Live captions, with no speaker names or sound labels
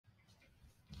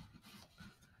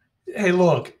Hey,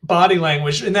 look, body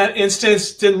language in that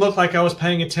instance didn't look like I was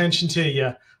paying attention to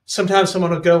you. Sometimes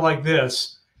someone will go like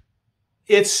this.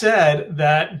 It's said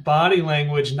that body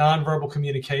language, nonverbal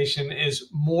communication is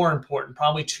more important,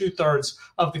 probably two-thirds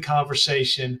of the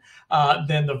conversation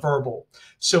than the verbal.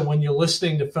 So when you're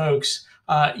listening to folks,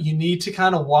 you need to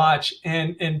kind of watch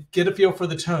and get a feel for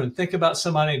the tone. Think about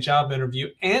somebody in a job interview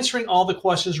answering all the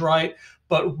questions right,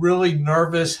 but really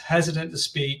nervous, hesitant to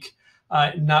speak,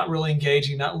 not really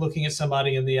engaging, not looking at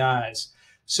somebody in the eyes.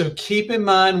 So keep in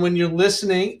mind when you're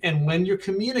listening and when you're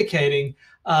communicating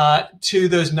to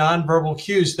those nonverbal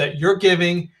cues that you're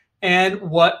giving and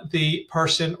what the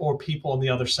person or people on the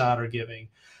other side are giving.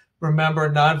 Remember,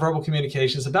 nonverbal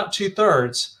communication is about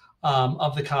two-thirds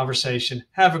of the conversation.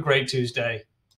 Have a great Tuesday.